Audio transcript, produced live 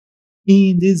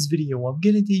In this video, I'm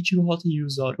gonna teach you how to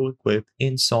use auto-equip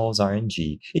in Sol's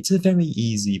RNG. It's a very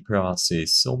easy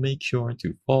process, so make sure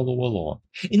to follow along.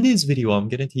 In this video, I'm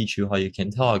gonna teach you how you can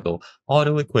toggle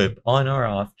auto-equip on or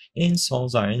off in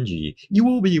Sol's RNG. You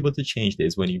will be able to change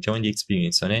this when you join the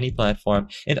experience on any platform,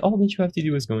 and all that you have to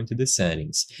do is go into the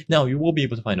settings. Now, you will be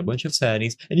able to find a bunch of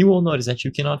settings, and you will notice that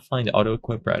you cannot find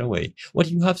auto-equip right away. What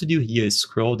you have to do here is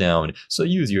scroll down, so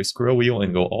use your scroll wheel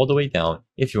and go all the way down.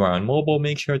 If you are on mobile,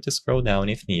 make sure to scroll down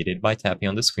if needed by tapping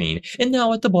on the screen. And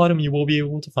now at the bottom, you will be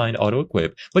able to find auto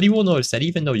equip, but you will notice that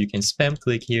even though you can spam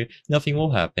click here, nothing will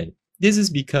happen. This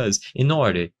is because in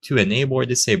order to enable or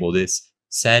disable this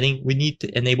setting, we need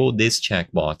to enable this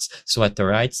checkbox. So at the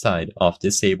right side of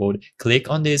disabled, click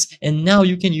on this, and now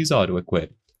you can use auto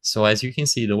equip. So as you can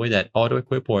see, the way that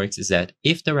auto-equip works is that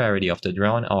if the rarity of the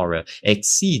drawn aura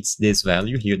exceeds this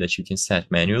value here that you can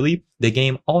set manually, the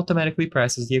game automatically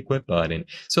presses the equip button.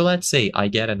 So let's say I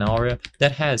get an aura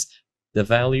that has the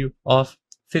value of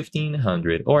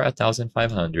 1500 or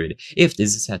 1500. If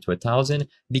this is set to 1000,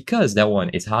 because that one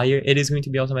is higher, it is going to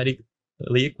be automatically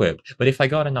equipped. But if I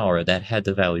got an aura that had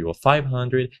the value of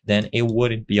 500, then it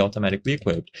wouldn't be automatically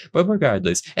equipped. But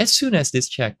regardless, as soon as this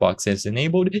checkbox is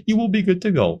enabled, you will be good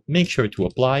to go. Make sure to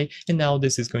apply, and now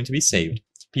this is going to be saved.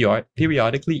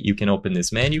 Periodically, you can open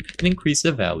this menu and increase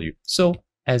the value. So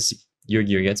as your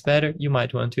gear gets better, you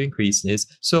might want to increase this,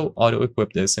 so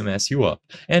auto-equip doesn't mess you up.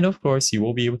 And of course, you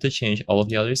will be able to change all of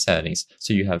the other settings.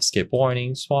 So you have skip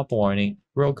warning, swap warning,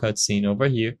 row cutscene over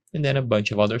here, and then a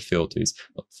bunch of other filters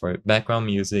for background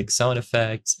music, sound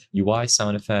effects, UI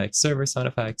sound effects, server sound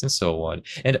effects, and so on.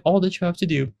 And all that you have to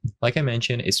do, like I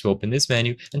mentioned, is to open this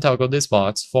menu and toggle this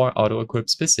box for auto-equip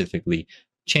specifically.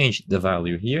 Change the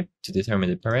value here to determine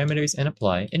the parameters and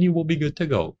apply, and you will be good to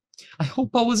go. I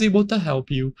hope I was able to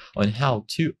help you on how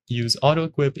to use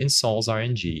auto-equip in Sol's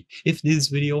RNG. If this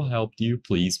video helped you,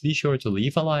 please be sure to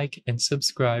leave a like and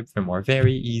subscribe for more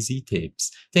very easy tips.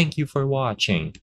 Thank you for watching.